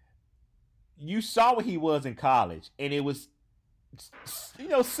 You saw what he was in college, and it was,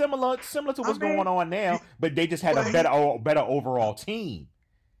 similar to what's going on now. But they just had a better overall team.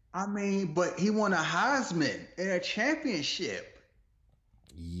 I mean, but he won a Heisman and a championship.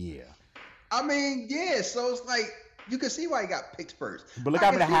 Yeah. I mean, yeah. So it's like you can see why he got picked first. But look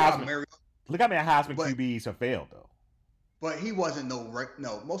how many Heisman QBs have failed though. But he wasn't most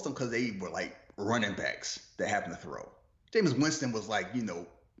of them because they were like running backs that happened to throw. Jameis Winston was like,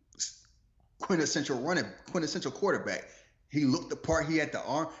 quintessential quarterback. He looked the part. He had the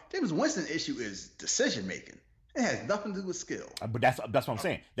arm. Jameis Winston's issue is decision making. It has nothing to do with skill. But that's what I'm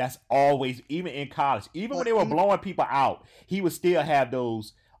saying. That's always, even in college, even when they were blowing people out, he would still have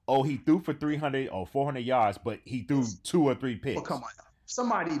those. Oh, he threw for 300 or 400 yards, but he threw 2 or 3 picks. Well, come on.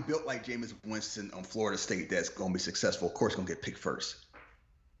 Somebody built like Jameis Winston on Florida State that's going to be successful, of course, going to get picked first.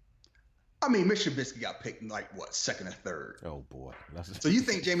 I mean, Mitch Trubisky got picked in like second or third. Oh boy! So you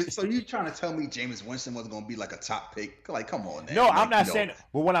think Jameis? So you trying to tell me Jameis Winston wasn't going to be like a top pick? Like, come on, man. No, I'm not saying.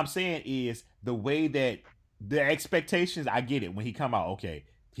 But what I'm saying is the way that the expectations. I get it when he come out. Okay,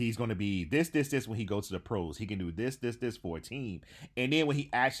 he's going to be this when he goes to the pros. He can do this for a team, and then when he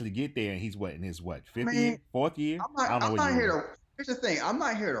actually get there, and he's in his fifth year, 4th year. I'm not here to. Here's the thing. I'm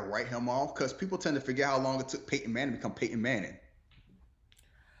not here to write him off because people tend to forget how long it took Peyton Manning to become Peyton Manning.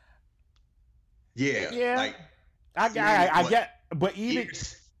 Yeah. Like, I get, but even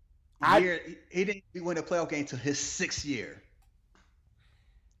he didn't win a playoff game till his 6th year.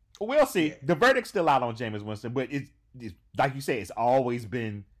 We'll see. Yeah. The verdict's still out on Jameis Winston, but it's like you say, it's always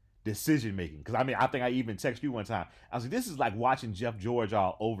been decision making. Because I mean, I think I even texted you one time. I was like, this is like watching Jeff George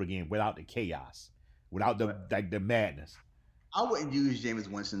all over again without the chaos, without the madness. I wouldn't use Jameis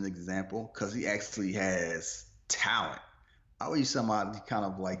Winston as an example because he actually has talent. I would use somebody kind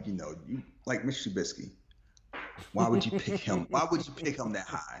of like, like Mitch Trubisky. Why would you pick him? Why would you pick him that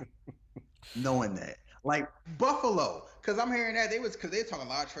high? Knowing that. Like Buffalo, because I'm hearing that because they talking a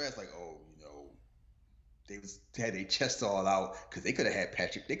lot of trash, like, oh, they had their chest all out because they could have had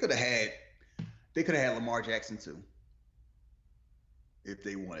Patrick, they could have had Lamar Jackson too if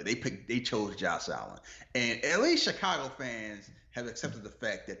they wanted. They chose Josh Allen, and at least Chicago fans have accepted the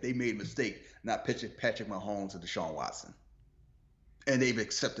fact that they made a mistake not pitching Patrick Mahomes to Deshaun Watson, and they've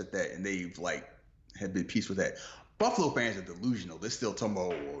accepted that, and they've have been peace with that. Buffalo fans are delusional. They're still talking about,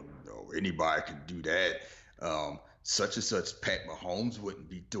 well, no, anybody can do that. Such and such Pat Mahomes wouldn't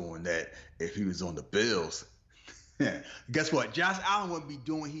be doing that if he was on the Bills. Guess what? Josh Allen wouldn't be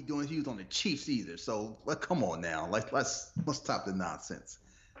doing he was on the Chiefs either. So come on now. Let's stop the nonsense.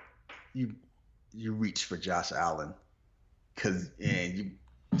 You reach for Josh Allen it's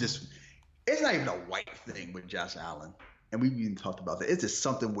not even a white thing with Josh Allen. And we've even talked about that. It's just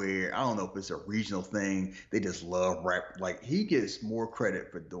something where I don't know if it's a regional thing. They just love rap. Like, he gets more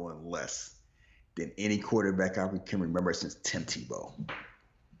credit for doing less than any quarterback I can remember since Tim Tebow.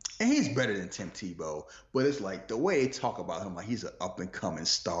 And he's better than Tim Tebow, but it's like the way they talk about him, like he's an up and coming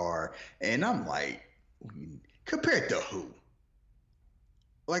star. And I'm like, compared to who?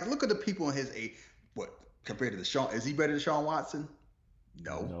 Like, look at the people in his age. What compared to Deshaun? Is he better than Deshaun Watson?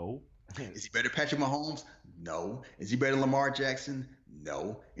 No. Is he better than Patrick Mahomes? No. Is he better than Lamar Jackson?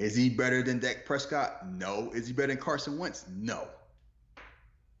 No. Is he better than Dak Prescott? No. Is he better than Carson Wentz? No.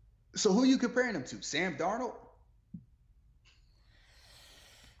 So who are you comparing him to? Sam Darnold?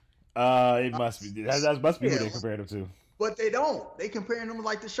 It must be. That must be who they compared him to. But they don't. They comparing him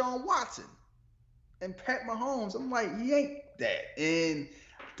like Deshaun Watson and Pat Mahomes. I'm like, he ain't that. And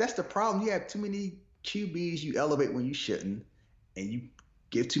that's the problem. You have too many QBs you elevate when you shouldn't, and you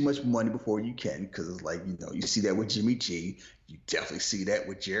give too much money before you can, because it's like, you see that with Jimmy G. You definitely see that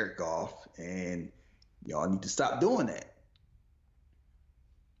with Jared Goff, and y'all need to stop doing that.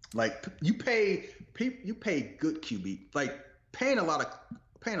 Like, you pay good QB. Like, paying a lot of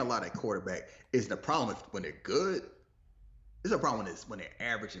quarterback is the problem when they're good. It's a problem when they're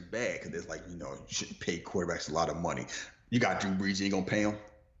average and bad, because it's like, you shouldn't pay quarterbacks a lot of money. You got Drew Brees, you ain't gonna pay him.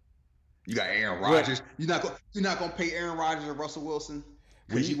 You got Aaron Rodgers. You're not gonna pay Aaron Rodgers or Russell Wilson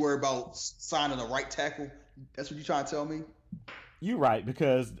because you worry about signing the right tackle. That's what you're trying to tell me? You're right,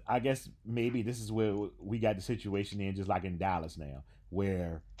 because I guess maybe this is where we got the situation in, just like in Dallas now,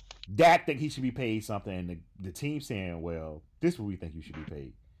 where Dak think he should be paid something, and the team saying, well, this is what we think you should be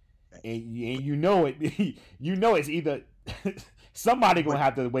paid. And it's either somebody gonna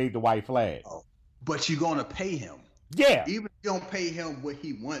have to wave the white flag. Oh, but you're gonna pay him. Yeah. Even if you don't pay him what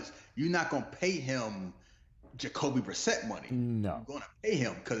he wants, you're not gonna pay him Jacoby Brissett money. No. You're gonna pay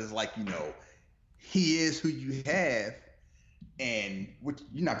him because it's like, he is who you have, and what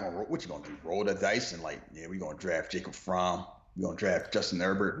you gonna do? Roll the dice and we're gonna draft Jacob Fromm. We're gonna draft Justin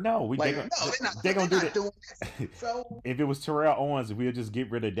Herbert. No, they're gonna do that. So if it was Terrell Owens, we'll just get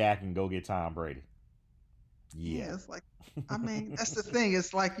rid of Dak and go get Tom Brady. Yeah, it's like, that's the thing.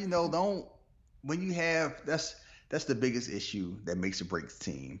 It's like, when you have that's the biggest issue that makes or breaks the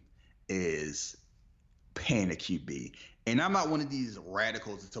team is paying a QB. And I'm not one of these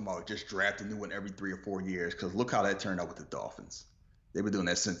radicals that's talking about just draft a new one every 3 or 4 years, because look how that turned out with the Dolphins. They've been doing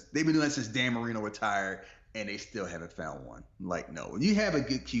that since Dan Marino retired, and they still haven't found one. Like, no, when you have a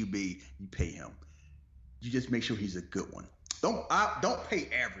good QB, you pay him. You just make sure he's a good one. Don't pay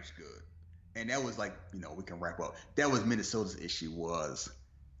average good. And that was like, we can wrap up. That was Minnesota's issue, was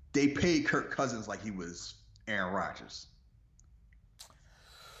they paid Kirk Cousins like he was Aaron Rodgers.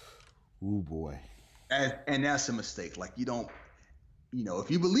 Ooh, boy. And that's a mistake. Like, you don't, if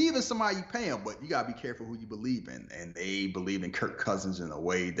you believe in somebody, you pay them, but you got to be careful who you believe in. And they believe in Kirk Cousins in a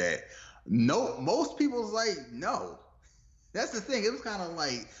way that most people's like, no. That's the thing. It was kind of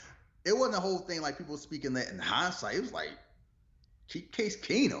like, it wasn't a whole thing like people speaking that in hindsight. It was like, keep Case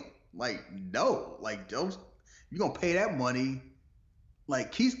Keenum. Like, no. Like, you're going to pay that money.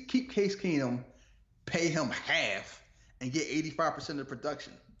 Like, keep Case Keenum, pay him half, and get 85% of the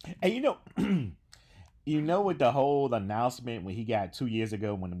production. And with the whole announcement when he got 2 years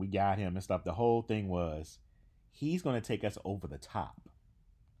ago when we got him and stuff, the whole thing was he's going to take us over the top.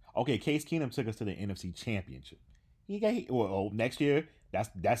 Okay, Case Keenum took us to the NFC Championship. Next year,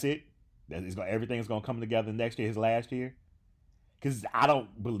 that's it. Everything's going to come together next year, his last year. Because I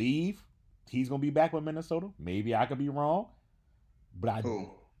don't believe he's going to be back with Minnesota. Maybe I could be wrong. But Who?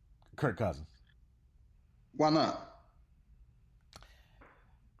 Kirk Cousins. Why not?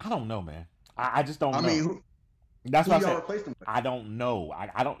 I don't know, man. I just don't know. Mean, that's what I replaced him with? I don't know.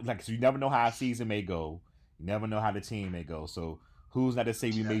 I don't like. So you never know how a season may go. You never know how the team may go. So who's not to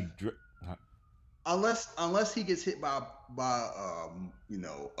say we may? unless he gets hit by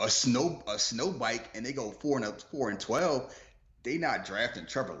a snow bike and they go 4-12, they not drafting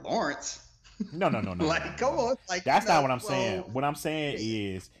Trevor Lawrence. No. Like, come on, like that's not what I'm saying. What I'm saying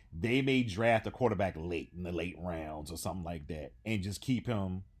is they may draft a quarterback late in the late rounds or something like that, and just keep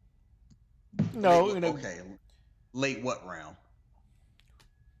him. Okay, late what round?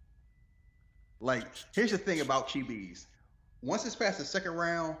 Like, here's the thing about QBs. Once it's past the second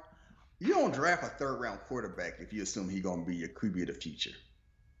round, you don't draft a third round quarterback if you assume he's gonna be your QB of the future.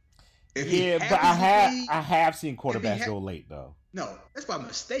 But I have seen quarterbacks go late though. No, that's by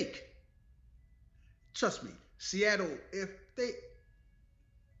mistake. Trust me, Seattle.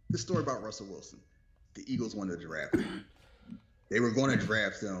 The story about Russell Wilson, the Eagles wanted to draft him. They were going to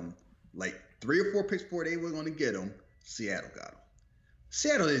draft him like 3 or 4 picks before they were going to get him. Seattle got him.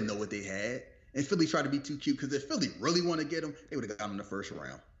 Seattle didn't know what they had, and Philly tried to be too cute because if Philly really wanted to get him, they would have got him in the first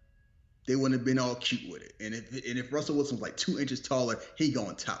round. They wouldn't have been all cute with it. And if Russell Wilson was like 2 inches taller, he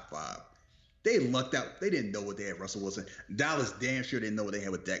going top 5. They lucked out. They didn't know what they had Russell Wilson. Dallas damn sure didn't know what they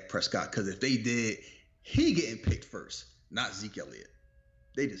had with Dak Prescott because if they did, he getting picked first, not Zeke Elliott.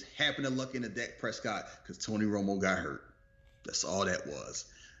 They just happened to luck into Dak Prescott because Tony Romo got hurt. That's all that was.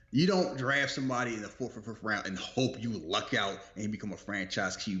 You don't draft somebody in the 4th or 5th round and hope you luck out and become a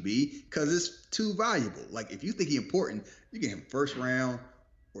franchise QB because it's too valuable. Like, if you think he's important, you get him first round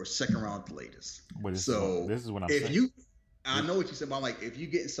or second round at the latest. This is what I'm saying. I know what you said about, like, if you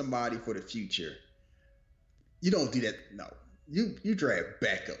getting somebody for the future, you don't do that. No, you draft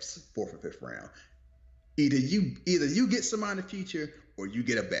backups 4th or 5th round. Either you get somebody in the future or you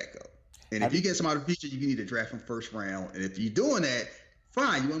get a backup. And if you get somebody in the future, you need to draft them first round. And if you're doing that,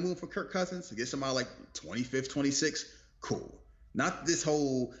 fine. You want to move for Kirk Cousins to get somebody like 25th, 26th? Cool. Not this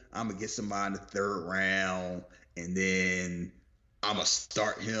whole I'm gonna get somebody in the 3rd round and then I'm gonna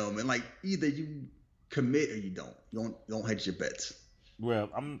start him. And like either you commit or you don't. You don't hedge your bets. Well,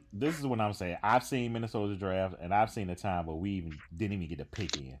 this is what I'm saying. I've seen Minnesota's draft, and I've seen a time where we didn't even get a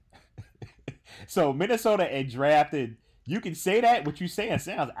pick in. So Minnesota had drafted. You can say that. What you're saying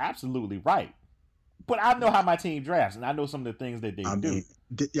sounds absolutely right. But I know how my team drafts, and I know some of the things that they do.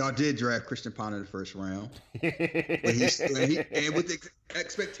 Y'all did draft Christian Ponder in the first round. And with the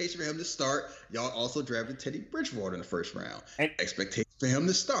expectation for him to start, y'all also drafted Teddy Bridgewater in the first round. And expectation for him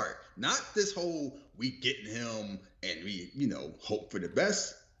to start. Not this whole we getting him and we, hope for the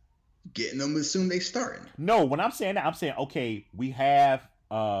best. Getting them as soon as they starting. No, when I'm saying that, I'm saying, okay, we have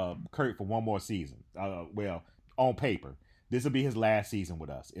Kurt for one more season. Well, on paper. This will be his last season with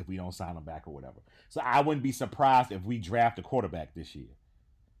us if we don't sign him back or whatever. So I wouldn't be surprised if we draft a quarterback this year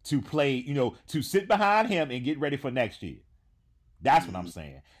to play, to sit behind him and get ready for next year. That's what I'm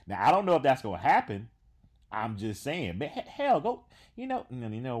saying. Now, I don't know if that's going to happen. I'm just saying, man, hell, go, you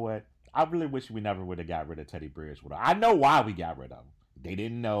know what? I really wish we never would have got rid of Teddy Bridgewater. I know why we got rid of him. They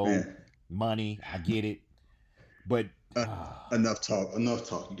didn't know money. I get it. But enough talk.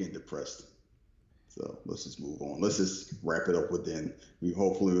 You're getting depressed. So let's just move on. Let's just wrap it up within.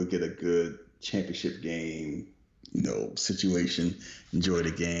 Hopefully we'll get a good championship game, situation. Enjoy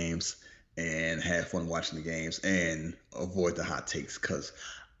the games and have fun watching the games and avoid the hot takes because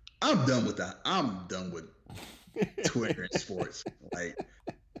I'm done with that. I'm done with Twitter and sports. Like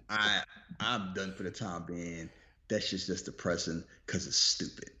I'm done for the time being. That shit's just depressing because it's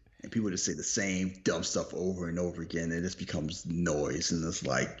stupid. And people just say the same dumb stuff over and over again, and it just becomes noise. And it's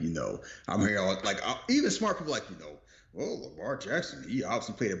like, I'm hearing even smart people like, well, Lamar Jackson, he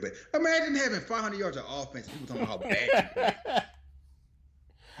obviously played it, but imagine having 500 yards of offense. And people talking about how bad he played.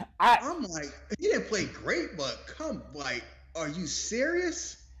 I'm like, he didn't play great, but are you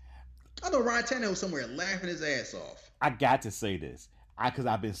serious? I know Ryan Tannehill was somewhere laughing his ass off. I got to say this, because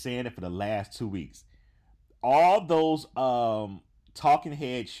I've been saying it for the last 2 weeks. All those talking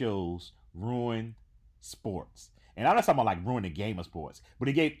head shows ruin sports. And I'm not talking about like ruin the game of sports, but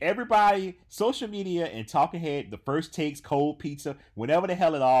it gave everybody social media and talking head the first takes, cold pizza, whenever the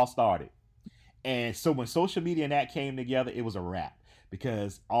hell it all started. And so when social media and that came together, it was a wrap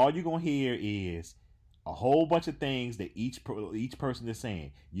because all you're going to hear is a whole bunch of things that each person is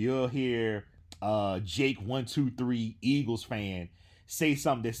saying. You'll hear Jake123 Eagles fan say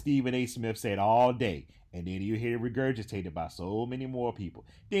something that Stephen A. Smith said all day. And then you hear it regurgitated by so many more people.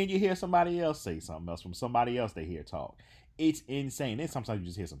 Then you hear somebody else say something else from somebody else they hear talk. It's insane. Then sometimes you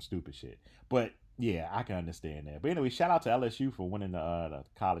just hear some stupid shit. But yeah, I can understand that. But anyway, shout out to LSU for winning the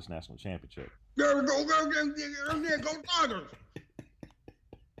college national championship. Go Tigers!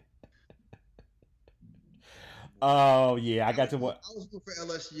 Oh yeah, I got to what I was good for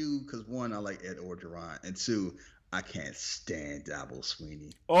LSU because 1, I like Ed Orgeron, and 2, I can't stand Dabo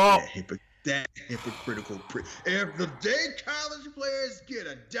Swinney. Oh, That hypocritical. If the day college players get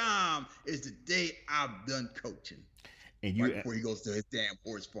a dime is the day I'm done coaching. And you, right before he goes to his damn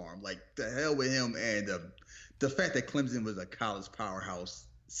horse farm, like the hell with him. And the fact that Clemson was a college powerhouse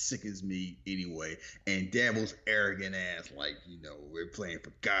sickens me anyway. And Dabo's arrogant ass, like, we're playing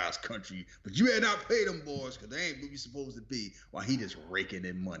for God's country, but you had not paid them boys because they ain't what you supposed to be. While he just raking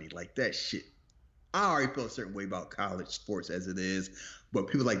in money like that shit. I already felt a certain way about college sports as it is, but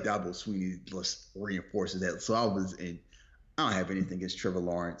people like Dabo Swinney just reinforces that. So I don't have anything against Trevor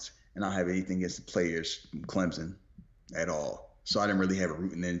Lawrence, and I don't have anything against the players from Clemson at all. So I didn't really have a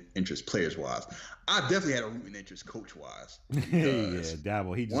rooting interest players wise. I definitely had a rooting interest coach wise. Yeah,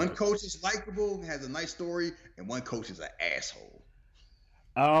 Dabo. One coach is likable, has a nice story, and one coach is an asshole.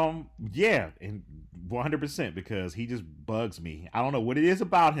 Yeah, and 100% because he just bugs me. I don't know what it is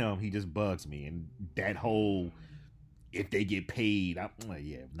about him. He just bugs me, and that whole if they get paid,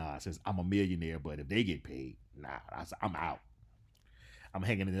 since I'm a millionaire, but if they get paid, I'm out. I'm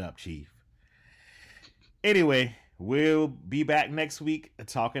hanging it up, Chief. Anyway, we'll be back next week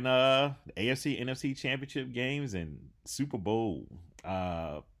talking AFC, NFC championship games and Super Bowl.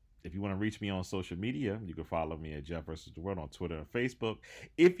 If you want to reach me on social media, you can follow me at Jeff vs. the World on Twitter and Facebook.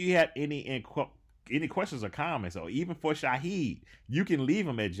 If you have any questions or comments, or even for Shaheed, you can leave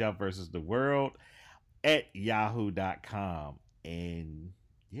them at Jeff vs. the World at yahoo.com. And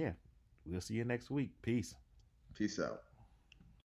yeah, we'll see you next week. Peace. Peace out.